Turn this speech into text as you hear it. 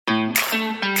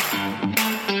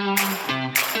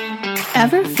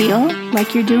Ever feel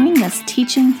like you're doing this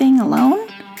teaching thing alone?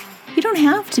 You don't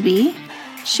have to be.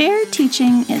 Shared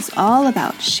teaching is all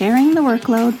about sharing the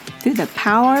workload through the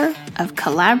power of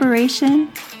collaboration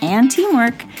and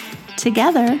teamwork.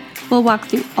 Together, we'll walk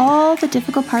through all the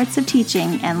difficult parts of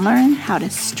teaching and learn how to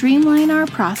streamline our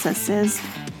processes,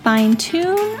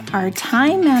 fine-tune our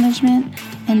time management,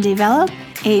 and develop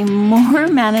a more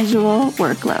manageable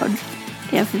workload.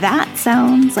 If that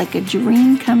sounds like a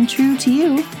dream come true to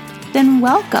you, then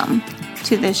welcome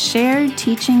to the Shared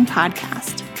Teaching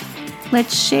Podcast.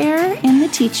 Let's share in the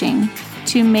teaching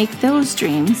to make those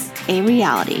dreams a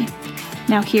reality.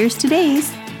 Now here's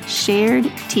today's Shared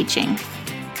Teaching.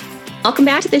 Welcome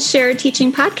back to the Shared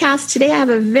Teaching Podcast. Today I have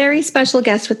a very special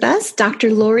guest with us,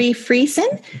 Dr. Lori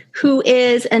Friesen, who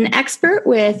is an expert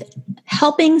with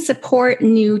helping support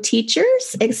new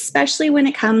teachers, especially when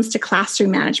it comes to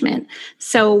classroom management.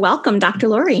 So welcome, Dr.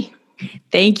 Lori.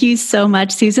 Thank you so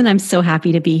much, Susan. I'm so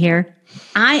happy to be here.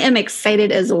 I am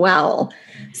excited as well.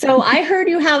 So I heard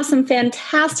you have some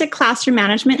fantastic classroom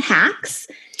management hacks.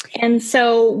 And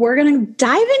so we're going to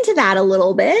dive into that a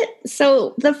little bit.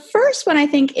 So the first one I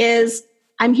think is,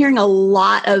 I'm hearing a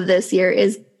lot of this year,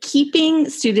 is keeping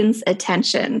students'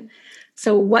 attention.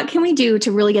 So what can we do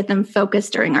to really get them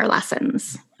focused during our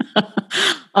lessons?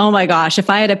 Oh my gosh, if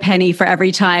I had a penny for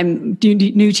every time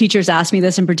new teachers ask me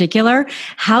this in particular,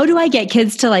 how do I get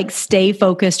kids to stay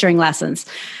focused during lessons?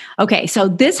 Okay, so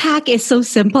this hack is so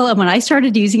simple. And when I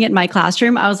started using it in my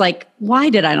classroom, I was like, why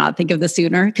did I not think of this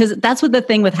sooner? Because that's what the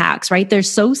thing with hacks, right? They're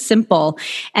so simple.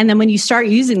 And then when you start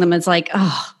using them, it's like,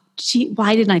 oh, gee,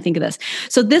 why didn't I think of this?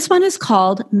 So this one is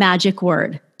called Magic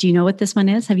Word. Do you know what this one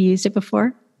is? Have you used it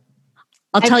before?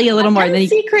 I'll tell you a little more. I'm a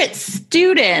secret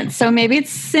student, so maybe it's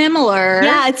similar.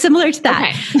 Yeah, it's similar to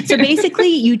that. Okay. So basically,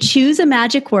 you choose a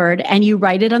magic word and you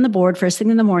write it on the board first thing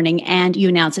in the morning and you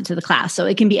announce it to the class. So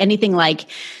it can be anything like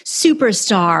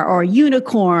superstar or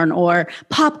unicorn or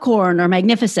popcorn or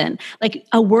magnificent, like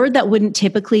a word that wouldn't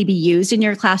typically be used in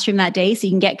your classroom that day. So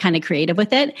you can get kind of creative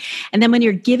with it. And then when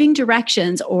you're giving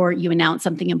directions or you announce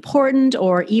something important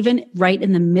or even right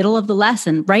in the middle of the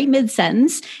lesson, right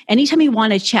mid-sentence, anytime you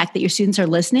want to check that your students are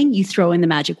listening, you throw in the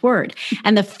magic word.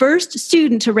 And the first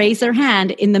student to raise their hand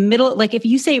in the middle, like if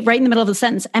you say right in the middle of the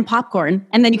sentence and popcorn,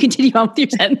 and then you continue on with your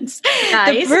sentence,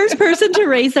 nice. The first person to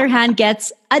raise their hand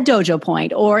gets a dojo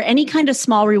point or any kind of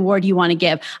small reward you want to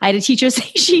give. I had a teacher say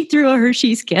she threw a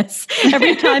Hershey's Kiss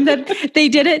every time that they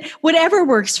did it. Whatever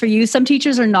works for you. Some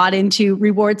teachers are not into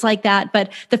rewards like that,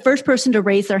 but the first person to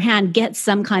raise their hand gets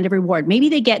some kind of reward. Maybe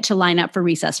they get to line up for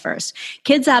recess first.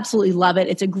 Kids absolutely love it.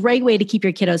 It's a great way to keep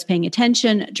your kiddos paying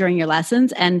attention during your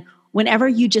lessons. And whenever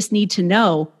you just need to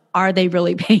know, are they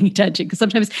really paying attention? Because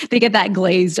sometimes they get that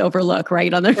glazed over look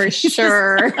right on their faces. For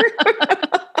sure.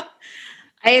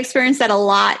 I experienced that a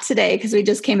lot today because we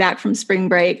just came back from spring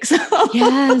break. So.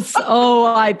 Yes. Oh,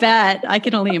 I bet. I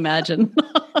can only imagine.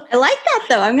 I like that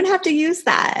though. I'm going to have to use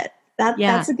that.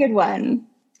 That's a good one.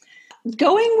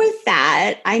 Going with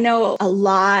that, I know a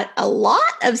lot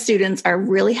of students are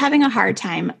really having a hard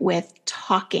time with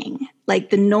talking. Like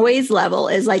the noise level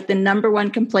is like the number one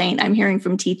complaint I'm hearing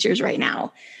from teachers right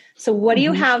now. So what do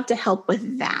you have to help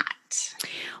with that?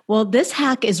 Well, this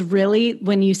hack is really,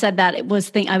 when you said that, I was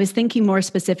thinking more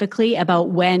specifically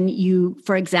about when you,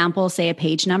 for example, say a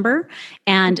page number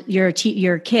and your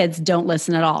kids don't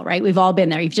listen at all, right? We've all been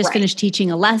there. You've just finished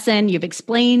teaching a lesson. You've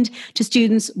explained to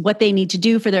students what they need to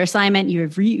do for their assignment.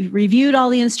 You've reviewed all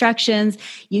the instructions.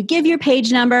 You give your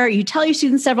page number. You tell your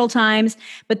students several times.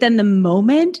 But then the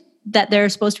moment that they're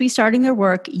supposed to be starting their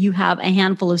work, you have a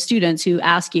handful of students who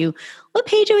ask you, what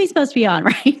page are we supposed to be on,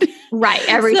 right? Right,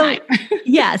 every time.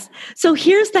 Yes. So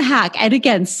here's the hack. And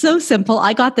again, so simple.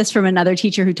 I got this from another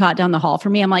teacher who taught down the hall for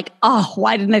me. I'm like, oh,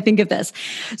 why didn't I think of this?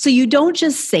 So you don't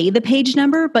just say the page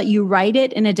number, but you write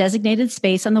it in a designated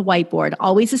space on the whiteboard,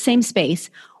 always the same space,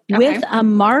 with a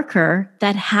marker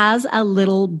that has a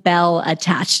little bell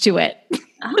attached to it.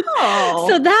 Oh.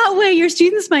 So that way your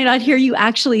students might not hear you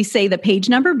actually say the page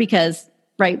number because,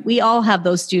 right, we all have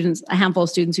those students, a handful of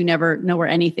students who never know where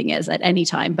anything is at any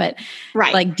time, but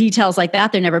like details like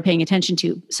that, they're never paying attention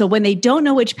to. So when they don't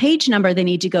know which page number they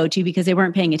need to go to because they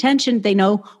weren't paying attention, they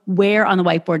know where on the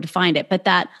whiteboard to find it. But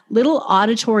that little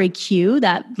auditory cue,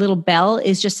 that little bell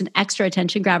is just an extra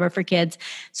attention grabber for kids.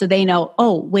 So they know,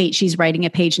 oh, wait, she's writing a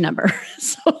page number.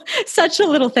 So such a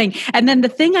little thing. And then the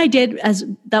thing I did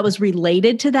that was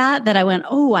related to that I went,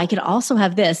 oh, I could also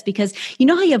have this, because you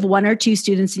know how you have one or two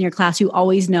students in your class who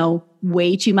always know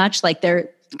way too much, like they're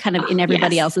kind of in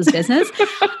everybody else's business.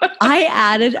 I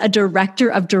added a director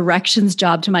of directions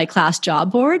job to my class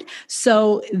job board.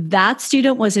 So that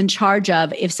student was in charge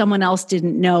of, if someone else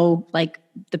didn't know like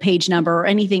the page number or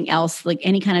anything else, like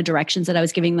any kind of directions that I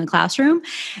was giving in the classroom,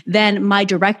 then my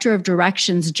director of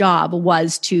directions job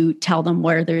was to tell them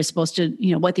where they're supposed to,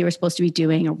 what they were supposed to be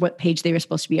doing or what page they were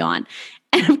supposed to be on.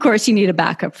 And of course, you need a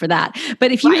backup for that.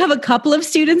 But if you have a couple of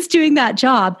students doing that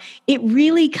job, it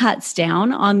really cuts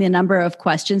down on the number of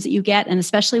questions that you get. And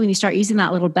especially when you start using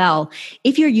that little bell,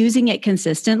 if you're using it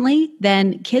consistently,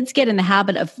 then kids get in the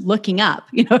habit of looking up,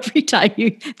 every time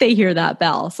they hear that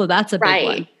bell. So that's a big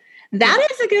one. That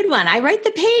is a good one. I write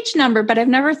the page number, but I've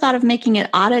never thought of making it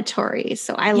auditory.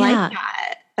 So I like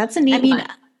that. That's a neat one.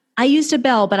 I used a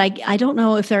bell, but I don't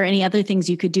know if there are any other things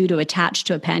you could do to attach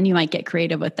to a pen. You might get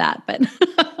creative with that, but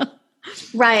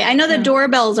right. I know the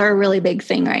doorbells are a really big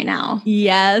thing right now.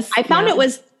 Yes. I found it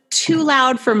was too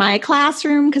loud for my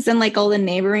classroom because then like all the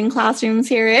neighboring classrooms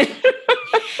hear it.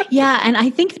 Yeah. And I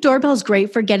think the doorbell is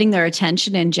great for getting their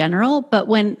attention in general. But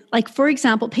when, like, for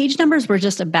example, page numbers were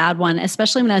just a bad one,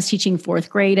 especially when I was teaching fourth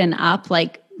grade and up,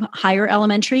 like higher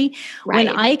elementary. Right.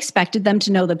 When I expected them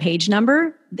to know the page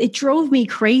number, it drove me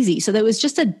crazy. So that was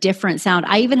just a different sound.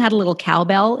 I even had a little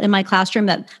cowbell in my classroom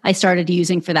that I started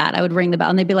using for that. I would ring the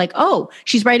bell and they'd be like, "Oh,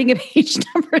 she's writing a page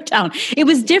number down." It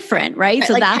was different, right?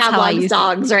 So like that's how I use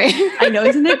dogs, right? I know,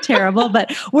 isn't it terrible?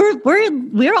 But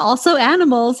we're also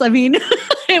animals. I mean,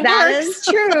 that is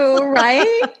true,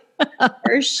 right?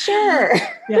 For sure.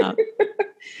 Yeah.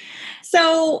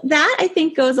 So that I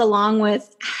think goes along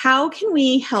with how can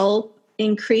we help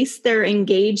increase their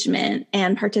engagement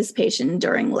and participation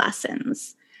during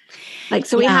lessons? Like,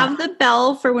 so we have the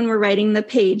bell for when we're writing the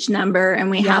page number and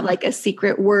we have like a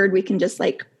secret word we can just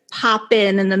like pop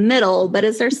in the middle, but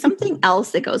is there something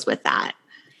else that goes with that?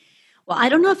 Well, I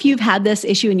don't know if you've had this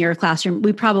issue in your classroom.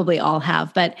 We probably all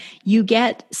have, but you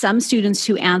get some students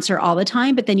who answer all the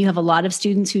time, but then you have a lot of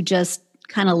students who just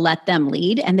kind of let them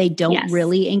lead and they don't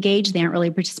really engage. They aren't really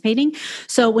participating.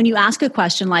 So when you ask a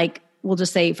question like, we'll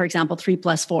just say, for example, 3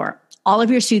 + 4, all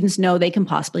of your students know they can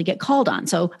possibly get called on.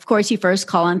 So of course you first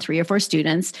call on 3 or 4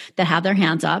 students that have their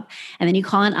hands up and then you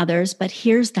call on others. But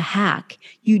here's the hack.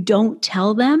 You don't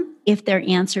tell them if their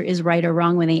answer is right or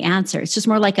wrong when they answer. It's just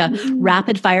more like a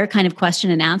rapid fire kind of question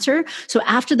and answer. So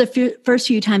after the first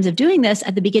few times of doing this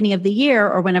at the beginning of the year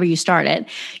or whenever you start it,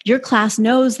 your class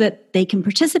knows that they can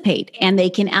participate and they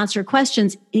can answer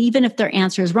questions even if their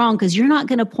answer is wrong, because you're not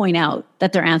going to point out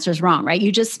that their answer is wrong, right?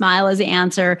 You just smile as they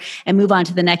answer and move on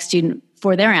to the next student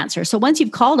for their answer. So once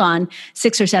you've called on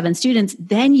 6 or 7 students,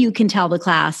 then you can tell the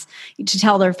class to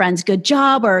tell their friends, "Good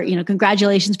job," or,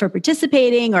 "Congratulations for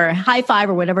participating," or "high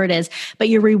five," or whatever it is. But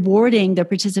you're rewarding their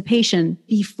participation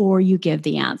before you give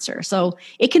the answer. So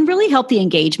it can really help the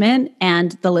engagement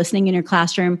and the listening in your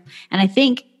classroom. And I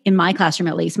think in my classroom,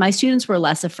 at least, my students were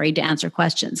less afraid to answer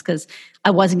questions because I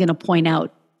wasn't going to point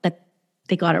out that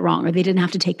they got it wrong or they didn't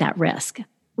have to take that risk.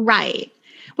 Right.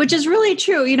 Which is really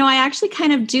true. I actually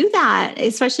kind of do that,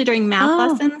 especially during math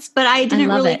lessons, but I didn't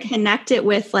really connect it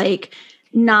with like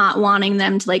not wanting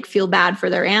them to like feel bad for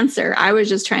their answer. I was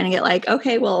just trying to get like,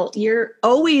 okay, well, you're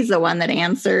always the one that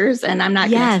answers and I'm not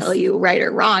going to tell you right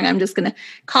or wrong. I'm just going to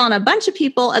call on a bunch of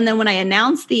people. And then when I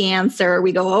announce the answer,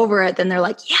 we go over it, then they're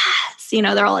like, yes,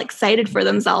 they're all excited for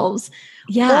themselves.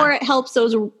 Yeah. Or it helps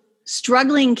those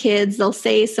struggling kids. They'll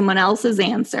say someone else's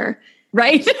answer.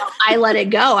 Right. I let it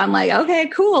go. I'm like, okay,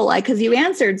 cool. Like, cause you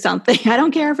answered something. I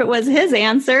don't care if it was his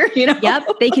answer,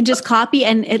 Yep. They can just copy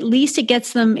and at least it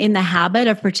gets them in the habit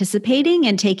of participating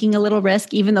and taking a little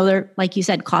risk, even though they're, like you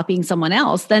said, copying someone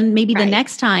else. Then maybe the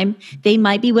next time they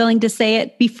might be willing to say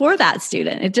it before that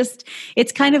student.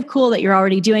 It's kind of cool that you're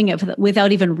already doing it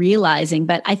without even realizing.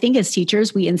 But I think as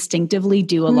teachers, we instinctively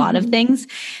do a lot of things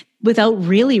without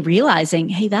really realizing,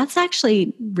 hey, that's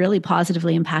actually really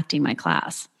positively impacting my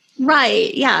class.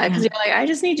 Right. Yeah. Because you're like, I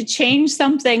just need to change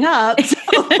something up.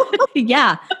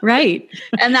 Yeah. Right.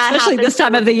 And that especially this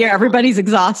time of the year, everybody's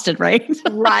exhausted, right?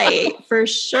 Right. For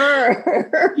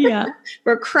sure. Yeah.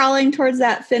 We're crawling towards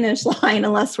that finish line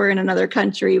unless we're in another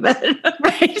country, but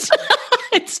right.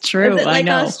 It's true. Is it like I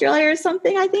know. Australia or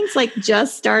something? I think it's like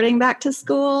just starting back to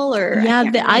school or.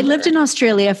 Yeah. I lived in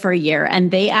Australia for a year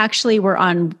and they actually were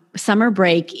on summer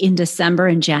break in December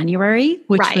and January,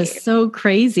 which was so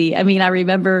crazy. I mean, I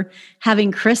remember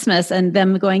having Christmas and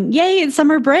them going, "Yay, it's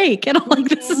summer break." And I'm like,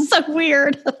 this is so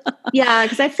weird. Yeah.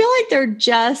 Cause I feel like they're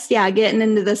just, getting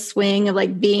into the swing of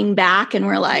like being back. And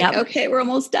we're like, okay, we're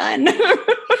almost done.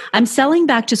 I'm selling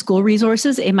back to school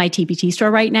resources in my TPT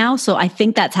store right now. So I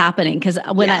think that's happening. Cause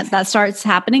when that starts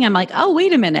happening, I'm like, oh,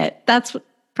 wait a minute. That's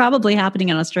probably happening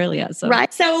in Australia. So.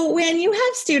 Right. So when you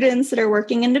have students that are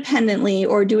working independently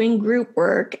or doing group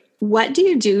work, what do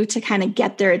you do to kind of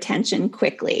get their attention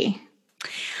quickly?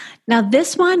 Now,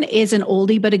 this one is an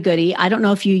oldie but a goodie. I don't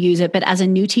know if you use it, but as a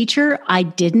new teacher, I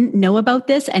didn't know about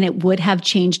this, and it would have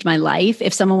changed my life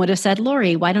if someone would have said,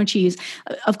 Lori, why don't you use,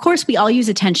 of course, we all use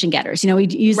attention getters. We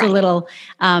use the little,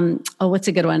 what's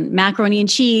a good one? Macaroni and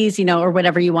cheese, or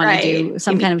whatever you want to do,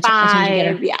 some kind of attention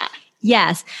getter. Yeah.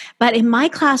 Yes. But in my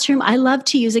classroom, I love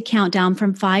to use a countdown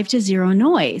from 5 to 0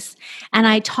 noise. And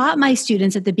I taught my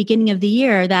students at the beginning of the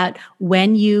year that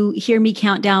when you hear me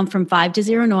count down from 5 to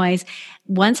 0 noise,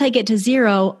 once I get to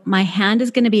 0, my hand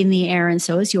is going to be in the air and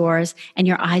so is yours, and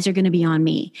your eyes are going to be on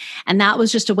me. And that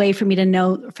was just a way for me to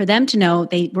know, for them to know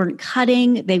they weren't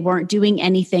cutting, they weren't doing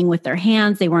anything with their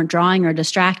hands, they weren't drawing or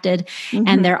distracted,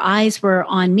 and their eyes were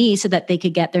on me so that they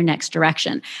could get their next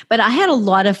direction. But I had a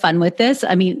lot of fun with this.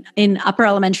 I mean, in upper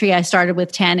elementary, I started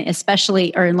with 10,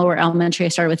 especially, or in lower elementary, I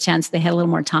started with 10, so they had a little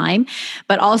more time.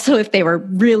 But also if they were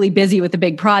really busy with a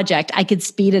big project, I could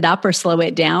speed it up or slow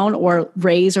it down or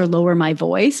raise or lower my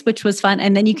voice, which was fun.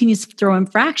 And then you can just throw in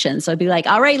fractions. So I'd be like,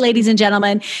 all right, ladies and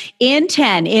gentlemen, in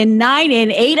 10, in 9,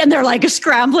 in 8, and they're like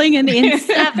scrambling, and in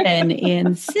 7,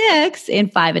 in 6, in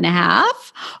 5.5,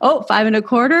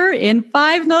 5.25, in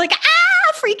 5, and they're like,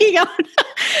 freaking out.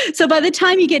 So by the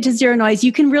time you get to 0 noise,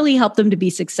 you can really help them to be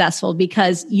successful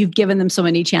because you've given them so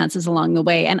many chances along the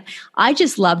way. And I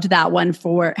just loved that one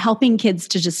for helping kids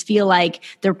to just feel like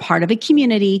they're part of a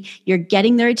community. You're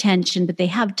getting their attention, but they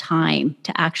have time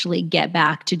to actually get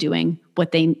back to doing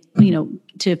what they,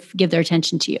 to give their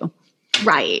attention to you.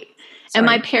 Right. Sorry. And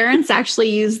my parents actually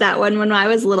used that one when I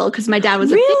was little because my dad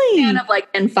was a big fan of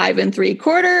in 5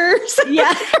 3/4.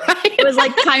 Yeah. Right. It was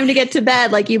like time to get to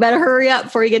bed. Like, you better hurry up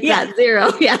before you get to that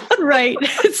 0. Yeah. Right.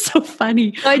 It's so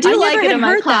funny. So I do like it in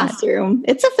my classroom.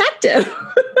 It's effective.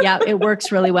 Yeah, it works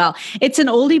really well. It's an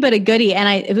oldie but a goodie. And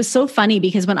it was so funny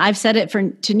because when I've said it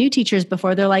to new teachers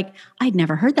before, they're like, I'd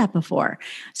never heard that before.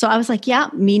 So I was like, yeah,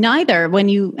 me neither. When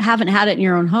you haven't had it in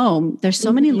your own home, there's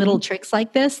so many little tricks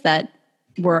like this that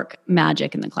work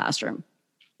magic in the classroom.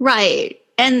 Right.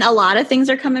 And a lot of things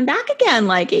are coming back again,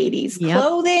 like 80s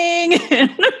clothing.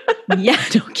 Yeah,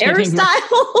 don't hairstyles.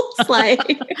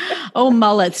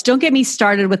 Mullets. Don't get me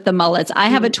started with the mullets. I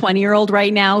have a 20-year-old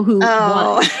right now who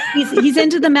he's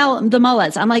into the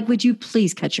mullets. I'm like, would you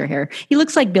please cut your hair? He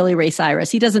looks like Billy Ray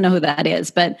Cyrus. He doesn't know who that is,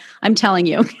 but I'm telling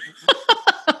you.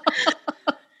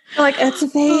 Like, it's a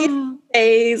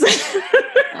phase.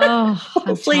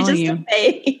 Hopefully just a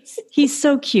phase. He's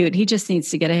so cute. He just needs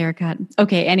to get a haircut.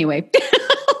 Okay, anyway.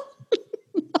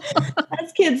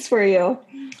 That's kids for you. All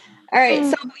right.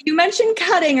 So you mentioned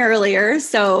cutting earlier.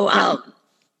 So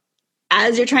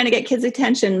as you're trying to get kids'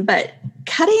 attention, but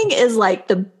cutting is like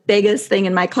the biggest thing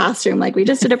in my classroom. Like, we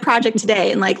just did a project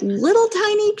today and like little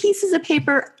tiny pieces of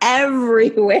paper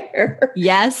everywhere.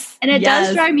 Yes. And it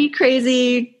does drive me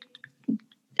crazy.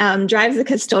 Drives the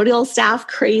custodial staff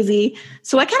crazy.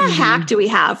 So what kind of hack do we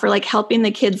have for helping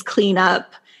the kids clean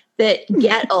up that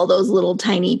get all those little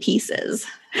tiny pieces?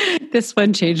 This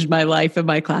one changed my life in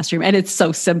my classroom. And it's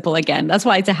so simple again. That's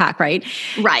why it's a hack, right?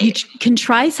 Right. You can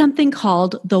try something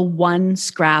called the One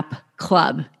Scrap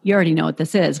Club. You already know what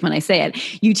this is when I say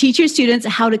it. You teach your students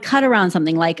how to cut around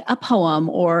something like a poem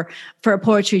or for a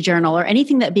poetry journal or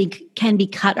anything that can be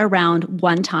cut around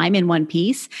one time in one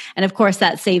piece. And of course,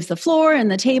 that saves the floor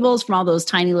and the tables from all those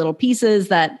tiny little pieces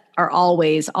that are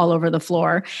always all over the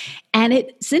floor. And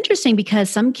it's interesting because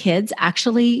some kids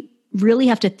actually really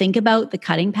have to think about the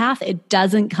cutting path. It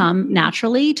doesn't come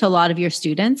naturally to a lot of your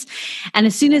students. And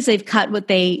as soon as they've cut what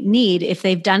they need, if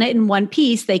they've done it in one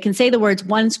piece, they can say the words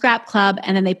One Scrap Club,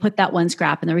 and then they put that one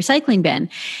scrap in the recycling bin.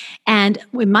 And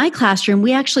in my classroom,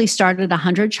 we actually started a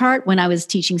 100 chart when I was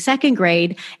teaching second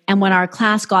grade. And when our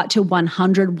class got to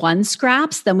 101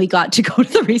 scraps, then we got to go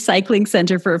to the recycling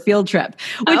center for a field trip,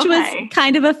 which was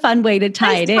kind of a fun way to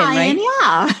tie it in, right?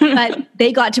 Yeah. But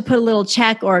they got to put a little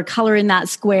check or color in that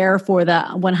square for the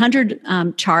 100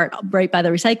 chart right by the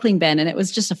recycling bin. And it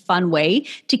was just a fun way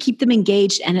to keep them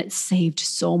engaged. And it saved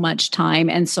so much time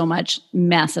and so much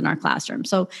mess in our classroom.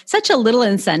 So such a little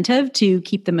incentive to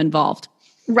keep them involved.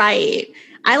 Right.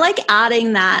 I like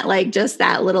adding that, just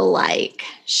that little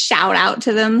shout out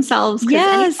to themselves.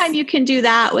 Because anytime you can do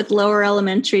that with lower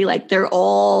elementary, they're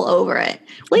all over it.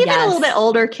 Well, even a little bit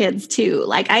older kids too.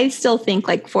 I still think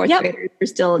fourth graders are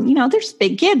still, they're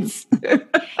big kids.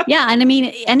 Yeah. And I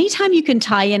mean, anytime you can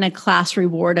tie in a class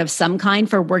reward of some kind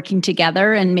for working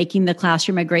together and making the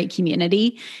classroom a great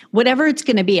community, whatever it's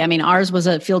going to be. I mean, ours was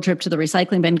a field trip to the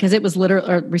recycling bin because it was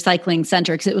literally, or recycling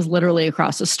center, because it was literally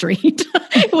across the street.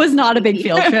 It was not a big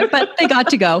field trip, but they got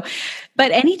to go.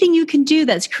 But anything you can do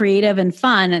that's creative and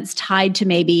fun, it's tied to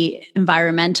maybe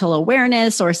environmental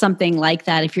awareness or something like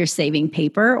that. If you're saving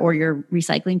paper or you're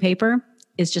recycling paper,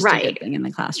 is just a good thing in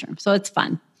the classroom. So it's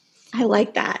fun. I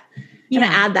like that. I'm going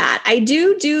to add that. I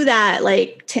do that.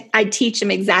 Like I teach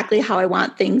them exactly how I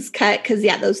want things cut. Cause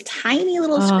those tiny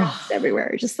little scraps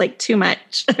everywhere are just like too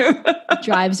much. It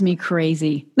drives me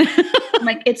crazy. I'm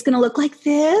like, it's going to look like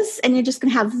this and you're just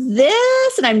going to have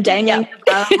this. And I'm dangling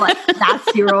above, like,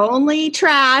 that's your only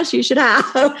trash you should have.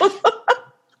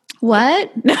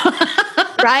 What?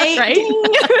 Right?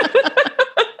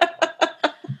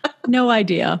 No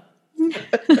idea.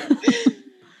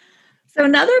 So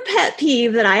another pet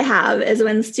peeve that I have is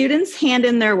when students hand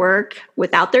in their work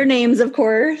without their names, of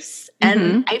course.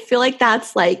 And I feel like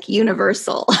that's like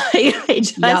universal. They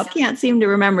just can't seem to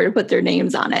remember to put their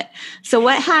names on it. So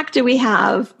what hack do we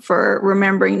have for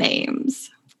remembering names?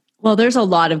 Well, there's a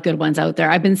lot of good ones out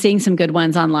there. I've been seeing some good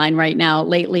ones online right now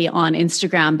lately on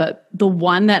Instagram, but the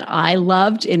one that I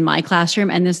loved in my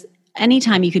classroom, and this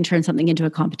anytime you can turn something into a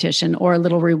competition or a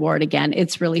little reward again,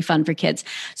 it's really fun for kids.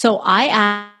 So I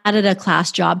added a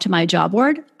class job to my job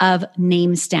board of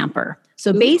name stamper.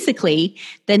 So basically,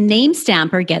 the name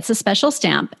stamper gets a special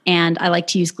stamp, and I like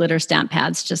to use glitter stamp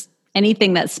pads, just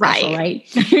anything that's special, right?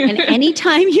 And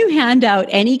anytime you hand out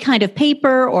any kind of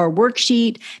paper or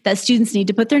worksheet that students need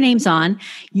to put their names on,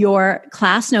 your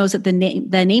class knows that the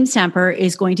name stamper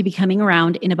is going to be coming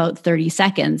around in about 30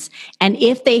 seconds. And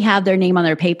if they have their name on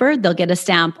their paper, they'll get a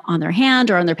stamp on their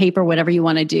hand or on their paper, whatever you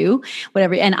want to do,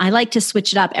 whatever. And I like to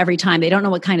switch it up every time. They don't know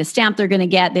what kind of stamp they're going to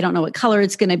get. They don't know what color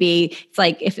it's going to be. It's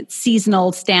like if it's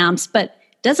seasonal stamps, but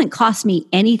doesn't cost me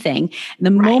anything.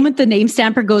 The moment the name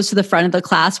stamper goes to the front of the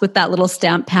class with that little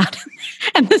stamp pad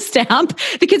and the stamp,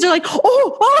 the kids are like,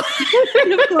 oh.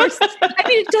 And of course, I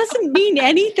mean, it doesn't mean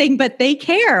anything, but they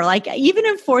care. Like even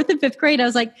in 4th and 5th grade, I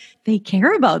was like, they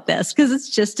care about this because it's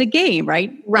just a game,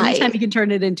 right? Anytime you can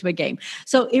turn it into a game.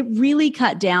 So it really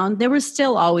cut down. There was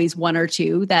still always one or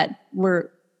two that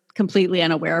were completely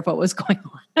unaware of what was going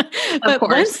on. But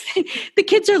once the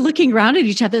kids are looking around at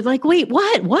each other, like, wait,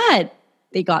 what?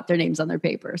 They got their names on their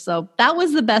paper. So that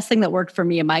was the best thing that worked for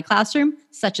me in my classroom.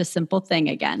 Such a simple thing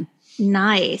again.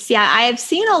 Nice. Yeah. I've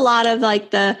seen a lot of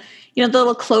like the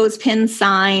little clothespin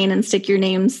sign and stick your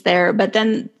names there. But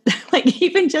then like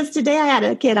even just today I had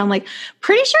a kid, I'm like,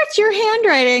 pretty sure it's your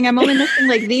handwriting. I'm only missing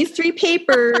like these 3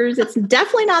 papers. It's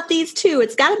definitely not these 2.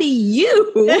 It's gotta be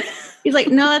you. He's like,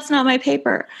 no, that's not my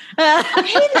paper.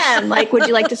 Okay then, like, would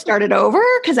you like to start it over?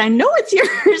 Because I know it's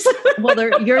yours.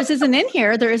 Well, yours isn't in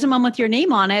here. There isn't one with your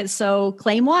name on it. So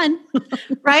claim one.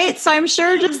 Right. So I'm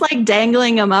sure just like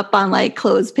dangling them up on like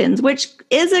clothespins, which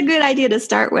is a good idea to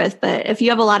start with. But if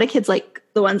you have a lot of kids like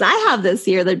the ones I have this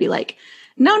year, they'd be like,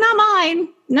 no, not mine.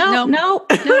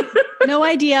 No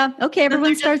idea. Okay,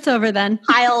 everyone starts over then.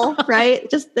 Pile, right?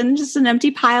 Just an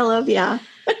empty pile of, But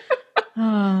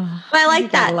I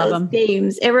like that, those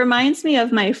games. It reminds me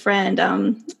of my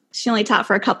friend. She only taught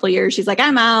for a couple of years. She's like,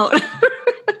 I'm out.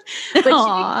 But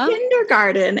she did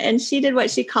kindergarten, and she did what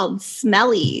she called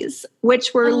smellies,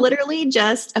 which were literally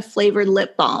just a flavored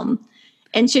lip balm.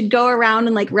 And she'd go around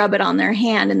and like rub it on their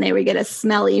hand, and they would get a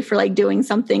smelly for like doing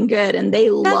something good. And they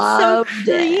loved so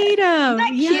creative. Isn't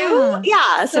that cute?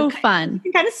 Yeah. So fun.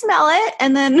 You can kind of smell it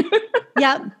and then.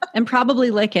 Yep. And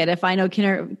probably lick it if I know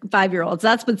 5-year-olds.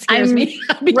 That's what scares me.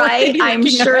 Right. I'm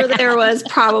sure there was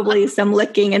probably some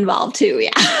licking involved too.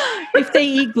 Yeah. If they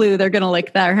eat glue, they're going to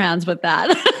lick their hands with that.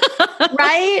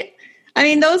 Right. I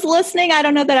mean, those listening, I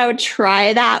don't know that I would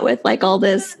try that with like all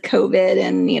this COVID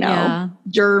and,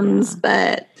 germs,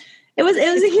 but it was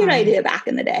a cute idea back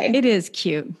in the day. It is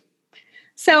cute.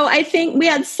 So I think we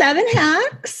had 7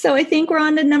 hacks. So I think we're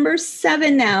on to number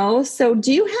 7 now. So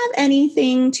do you have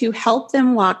anything to help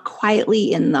them walk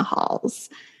quietly in the halls?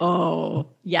 Oh,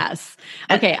 yes.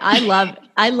 Okay.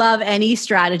 I love any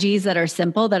strategies that are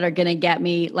simple that are going to get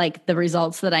me like the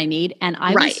results that I need. And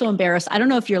I was so embarrassed. I don't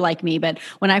know if you're like me, but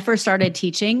when I first started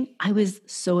teaching, I was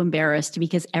so embarrassed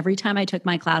because every time I took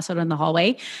my class out in the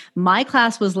hallway, my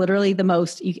class was literally the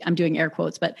most, I'm doing air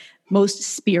quotes, but most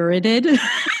spirited in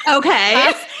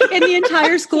the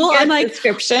entire school. I'm like,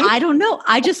 description. I don't know.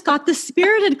 I just got the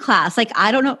spirited class. Like,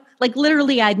 I don't know. Like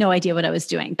literally I had no idea what I was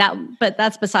doing. But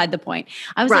that's beside the point.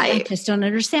 I was like, I just don't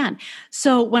understand.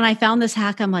 So when I found this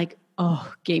hack, I'm like,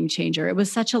 oh, game changer. It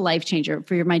was such a life changer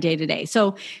for my day to day.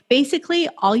 So basically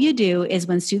all you do is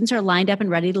when students are lined up and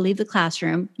ready to leave the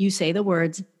classroom, you say the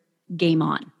words game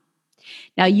on.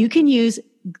 Now you can use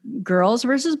girls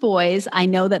versus boys. I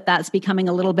know that that's becoming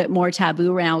a little bit more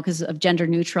taboo now because of gender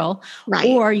neutral. Right.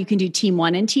 Or you can do team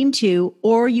 1 and team 2,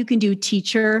 or you can do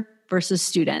teacher versus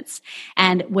students.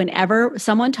 And whenever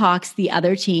someone talks, the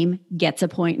other team gets a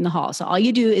point in the hall. So all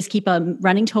you do is keep a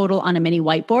running total on a mini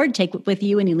whiteboard, take it with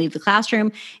you when you leave the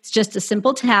classroom. It's just a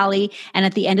simple tally. And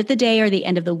at the end of the day or the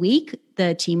end of the week,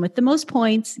 the team with the most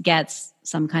points gets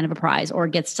some kind of a prize, or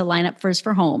gets to line up first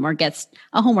for home, or gets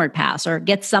a homeward pass, or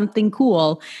gets something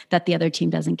cool that the other team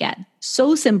doesn't get.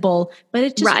 So simple, but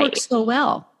it just works so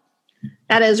well.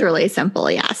 That is really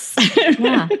simple. Yes.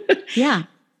 Yeah. Yeah.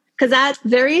 Because that's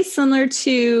very similar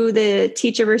to the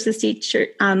teacher versus students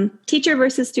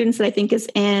that I think is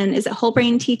it whole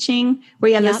brain teaching, where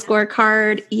you have the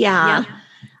scorecard. Yeah.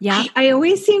 Yeah. I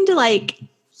always seem to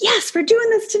yes, we're doing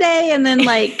this today. And then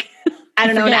I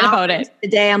don't know about it.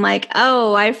 Today I'm like,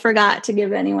 oh, I forgot to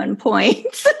give anyone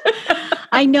points.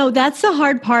 I know that's the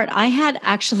hard part. I had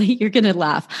you're going to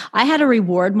laugh. I had a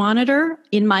reward monitor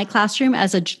in my classroom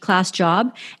as a class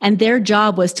job, and their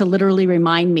job was to literally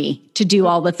remind me to do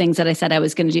all the things that I said I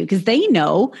was going to do, because they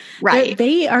know, right?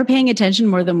 They are paying attention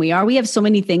more than we are. We have so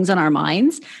many things on our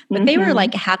minds, but they were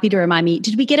happy to remind me,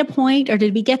 did we get a point, or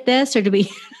did we get this, or did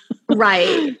we?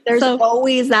 Right. There's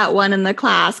always that one in the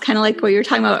class, kind of like what you were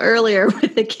talking about earlier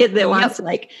with the kid that wants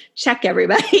to check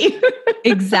everybody.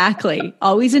 Exactly.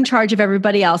 Always in charge of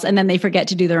everybody else. And then they forget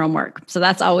to do their own work. So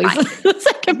that's always the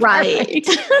second part. Right.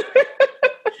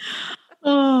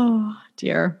 Oh,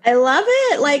 dear. I love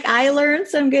it. I learned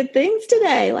some good things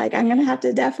today. I'm going to have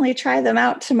to definitely try them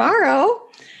out tomorrow.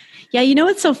 Yeah, you know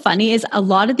what's so funny is a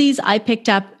lot of these I picked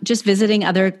up just visiting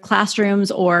other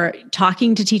classrooms or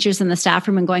talking to teachers in the staff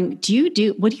room and going,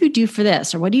 what do you do for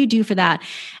this? Or what do you do for that?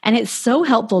 And it's so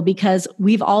helpful because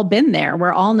we've all been there.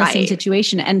 We're all in the same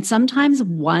situation. And sometimes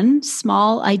one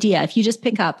small idea, if you just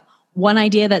pick up one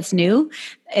idea that's new,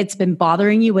 it's been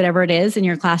bothering you, whatever it is in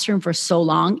your classroom for so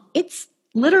long, it's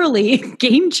literally a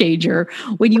game changer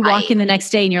when you walk in the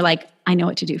next day and you're like, I know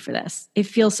what to do for this. It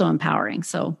feels so empowering.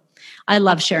 So I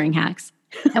love sharing hacks.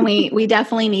 And we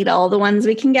definitely need all the ones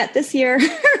we can get this year.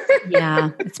 Yeah,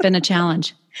 it's been a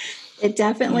challenge. It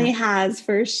definitely has,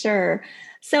 for sure.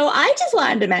 So I just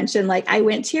wanted to mention, I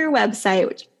went to your website,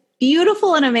 which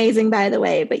beautiful and amazing, by the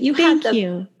way, but you had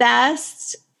the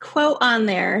best quote on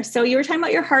there. So you were talking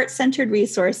about your heart-centered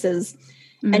resources,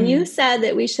 and you said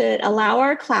that we should allow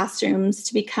our classrooms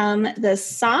to become the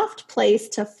soft place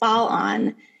to fall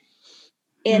on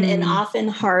in an often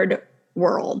hard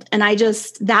world. And that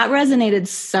resonated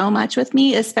so much with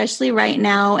me, especially right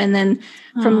now. And then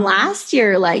from last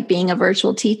year, being a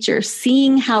virtual teacher,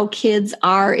 seeing how kids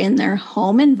are in their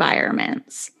home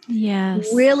environments. Yes.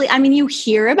 Really, you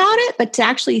hear about it, but to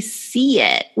actually see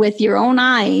it with your own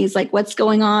eyes, what's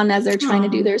going on as they're trying to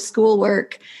do their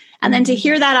schoolwork. And then to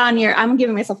hear that I'm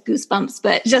giving myself goosebumps,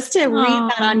 but just to read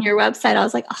that on your website, I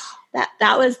was like, oh,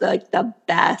 that was the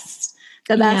best.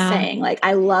 The best saying.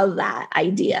 I love that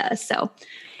idea. So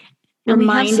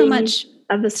reminding so much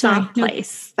of the soft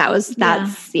place. And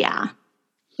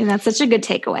that's such a good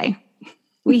takeaway.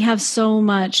 We have so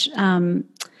much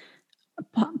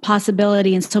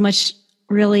possibility and so much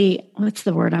really, what's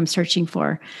the word I'm searching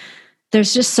for?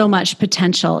 There's just so much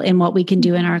potential in what we can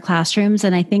do in our classrooms.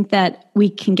 And I think that we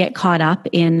can get caught up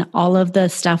in all of the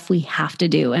stuff we have to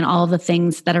do and all of the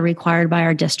things that are required by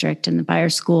our district and by our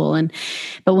school.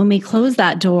 But when we close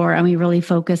that door and we really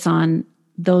focus on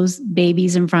those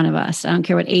babies in front of us, I don't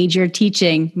care what age you're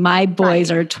teaching, my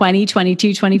boys are 20,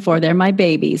 22, 24, they're my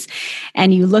babies.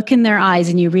 And you look in their eyes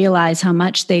and you realize how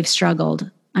much they've struggled.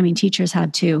 Teachers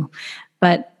have too,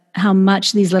 but how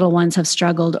much these little ones have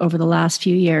struggled over the last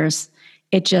few years.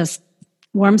 It just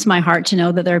warms my heart to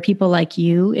know that there are people like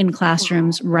you in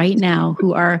classrooms right now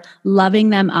who are loving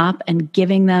them up and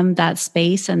giving them that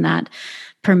space and that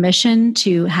permission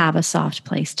to have a soft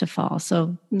place to fall.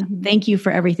 So thank you for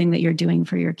everything that you're doing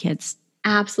for your kids.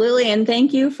 Absolutely. And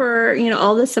thank you for,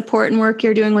 all the support and work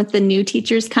you're doing with the new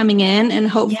teachers coming in, and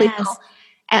hopefully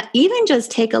they'll even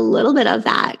just take a little bit of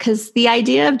that, because the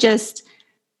idea of just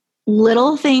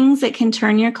little things that can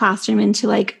turn your classroom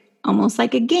into almost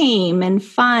like a game and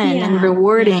fun and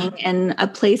rewarding and a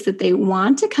place that they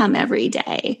want to come every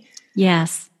day.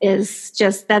 Yes. I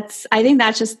think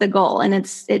that's just the goal. And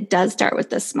it does start with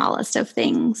the smallest of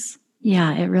things.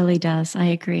 Yeah, it really does. I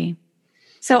agree.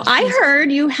 So I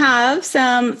heard you have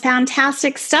some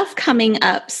fantastic stuff coming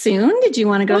up soon. Did you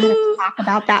want to go ahead and talk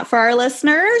about that for our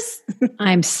listeners?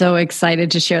 I'm so excited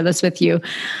to share this with you.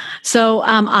 So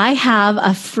I have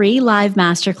a free live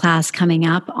masterclass coming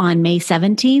up on May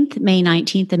 17th, May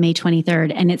 19th, and May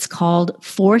 23rd. And it's called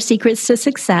 4 Secrets to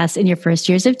Success in Your First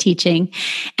Years of Teaching.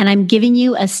 And I'm giving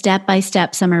you a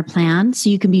step-by-step summer plan so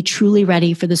you can be truly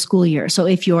ready for the school year. So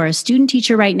if you're a student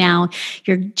teacher right now,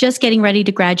 you're just getting ready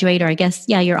to graduate, or I guess,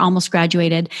 you're almost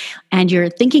graduated, and you're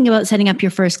thinking about setting up your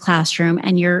first classroom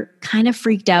and you're kind of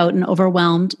freaked out and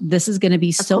overwhelmed, this is going to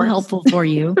be so helpful for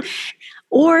you.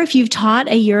 Or if you've taught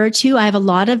a year or two, I have a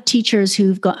lot of teachers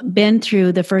who've been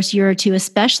through the first year or two,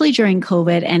 especially during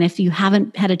COVID. And if you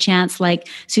haven't had a chance, like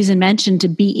Susan mentioned, to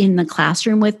be in the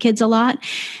classroom with kids a lot,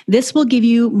 this will give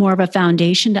you more of a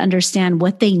foundation to understand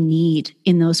what they need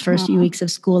in those first few weeks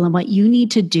of school and what you need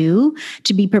to do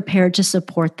to be prepared to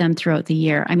support them throughout the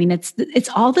year. I mean, it's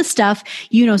all the stuff,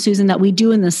 Susan, that we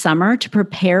do in the summer to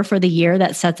prepare for the year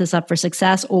that sets us up for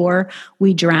success, or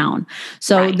we drown.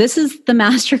 So This is the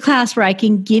masterclass where I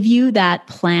can give you that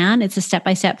plan. It's a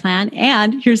step-by-step plan.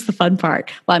 And here's the fun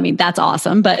part. Well, I mean, that's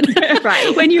awesome. But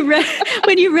when you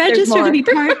register to be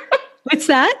part, what's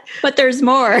that? But there's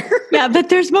more. Yeah, but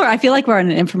there's more. I feel like we're on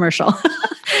an infomercial.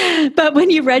 But when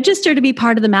you register to be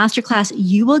part of the masterclass,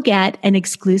 you will get an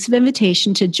exclusive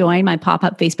invitation to join my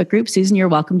pop-up Facebook group. Susan, you're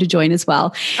welcome to join as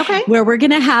well. Okay. Where we're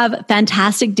going to have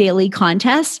fantastic daily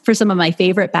contests for some of my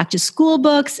favorite back-to-school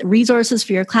books, resources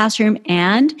for your classroom,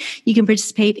 and you can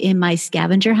participate in my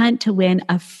scavenger hunt to win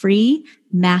a free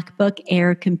MacBook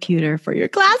Air computer for your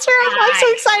classroom. I'm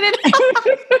so excited.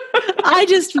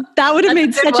 That would have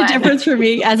made such a difference for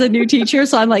me as a new teacher.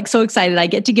 So I'm like so excited. I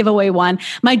get to give away one.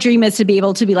 My dream is to be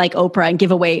able to be like Oprah and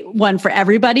give away one for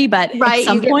everybody, but at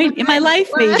some point in my life,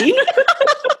 maybe.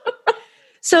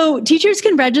 So teachers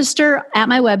can register at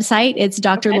my website. It's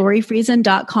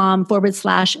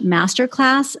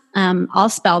drlorifriesen.com/masterclass. I'll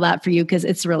spell that for you because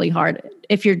it's really hard.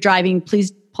 If you're driving,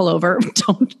 please pull over.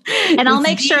 Don't. And I'll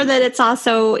make sure that it's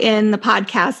also in the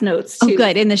podcast notes too. Oh,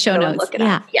 good. In the show notes. Look it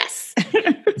up. Yes.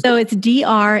 So it's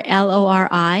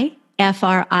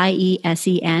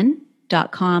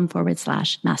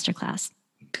drlorifriesen.com/masterclass.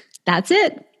 That's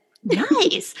it.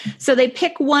 Nice. So they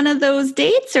pick one of those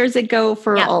dates, or does it go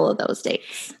for all of those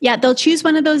dates? Yeah, they'll choose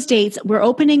one of those dates. We're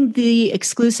opening the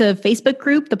exclusive Facebook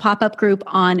group, the pop-up group,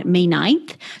 on May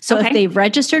 9th. So if they've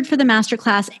registered for the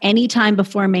masterclass anytime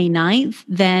before May 9th,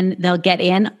 then they'll get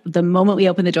in the moment we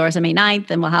open the doors on May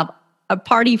 9th, and we'll have a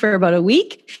party for about a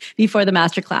week before the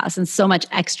masterclass, and so much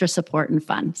extra support and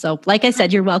fun. So like I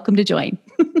said, you're welcome to join.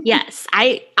 Yes,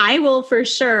 I will for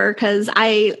sure, because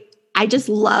I just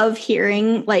love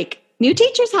hearing new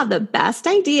teachers have the best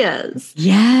ideas.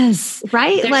 Yes.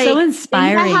 Right? They're so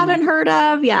inspiring. I haven't heard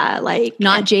of. Yeah.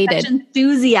 Not jaded.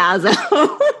 Enthusiasm.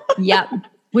 Yep.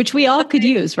 Which we all could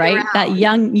use, right? Around. That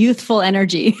young, youthful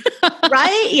energy.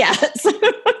 Right? Yes.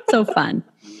 So fun.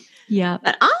 Yeah.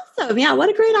 But awesome. Yeah. What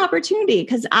a great opportunity.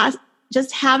 Because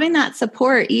just having that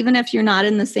support, even if you're not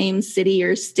in the same city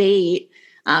or state,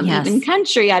 even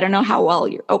country, I don't know how well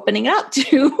you're opening it up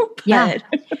to. Yeah.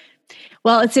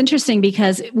 Well, it's interesting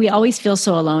because we always feel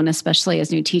so alone, especially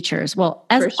as new teachers. Well,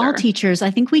 as all teachers,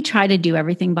 I think we try to do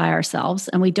everything by ourselves,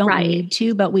 and we don't need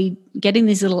to, but we get in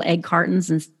these little egg cartons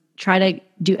and try to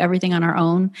do everything on our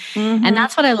own. Mm-hmm. And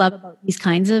that's what I love about these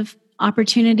kinds of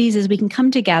opportunities is we can come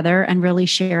together and really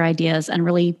share ideas and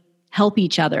really help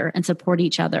each other and support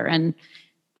each other and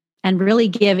really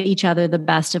give each other the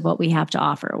best of what we have to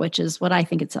offer, which is what I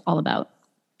think it's all about.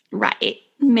 Right.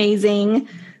 Amazing.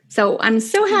 So I'm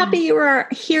so happy you were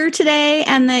here today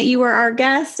and that you were our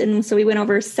guest. And so we went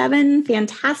over 7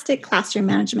 fantastic classroom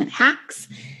management hacks.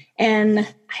 And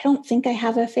I don't think I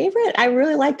have a favorite. I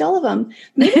really liked all of them.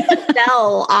 Maybe the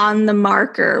bell on the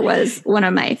marker was one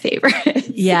of my favorites.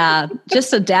 Yeah.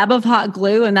 Just a dab of hot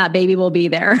glue and that baby will be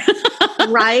there.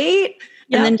 Right?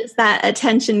 Yep. And then just that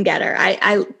attention getter.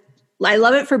 I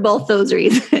love it for both those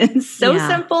reasons. So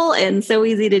simple and so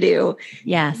easy to do.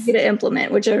 Yes. Easy to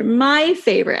implement, which are my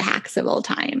favorite hacks of all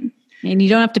time. And you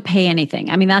don't have to pay anything.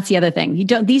 I mean, that's the other thing.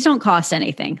 These don't cost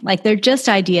anything. They're just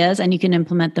ideas and you can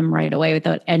implement them right away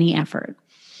without any effort.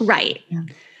 Right.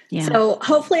 Yeah. So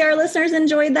hopefully our listeners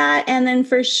enjoyed that. And then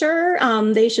for sure,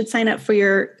 they should sign up for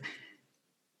your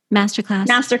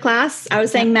masterclass. I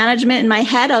was saying management in my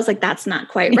head. I was like, that's not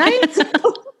quite right.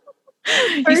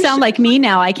 You sound like me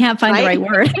now. I can't find the right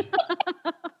word.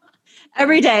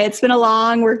 Every day. It's been a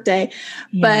long work day.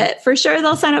 Yeah. But for sure,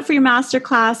 they'll sign up for your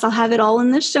masterclass. I'll have it all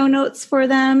in the show notes for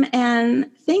them. And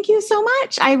thank you so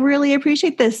much. I really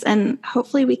appreciate this. And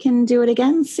hopefully we can do it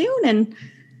again soon and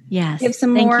Yes. give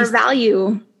some Thank more you.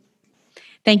 value.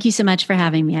 Thank you so much for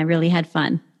having me. I really had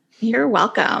fun. You're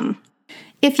welcome.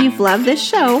 If you've loved this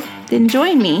show, then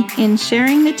join me in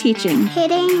sharing the teaching,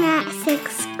 hitting that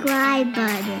subscribe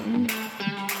button,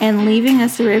 and leaving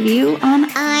us a review on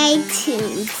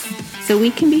iTunes, so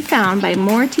we can be found by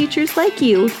more teachers like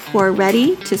you who are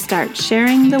ready to start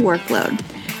sharing the workload.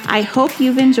 I hope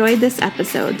you've enjoyed this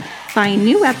episode. Find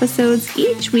new episodes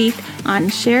each week on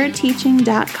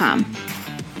sharedteaching.com.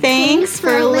 Thanks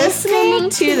for listening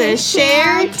to the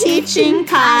Shared Teaching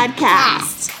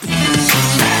Podcast.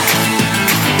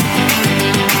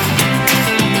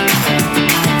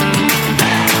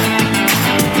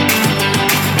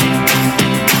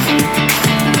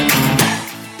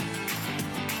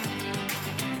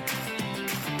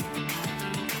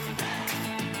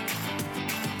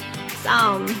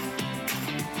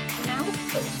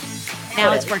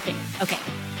 Now it's working. Okay.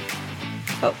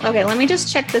 Oh, okay, let me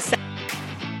just check this out.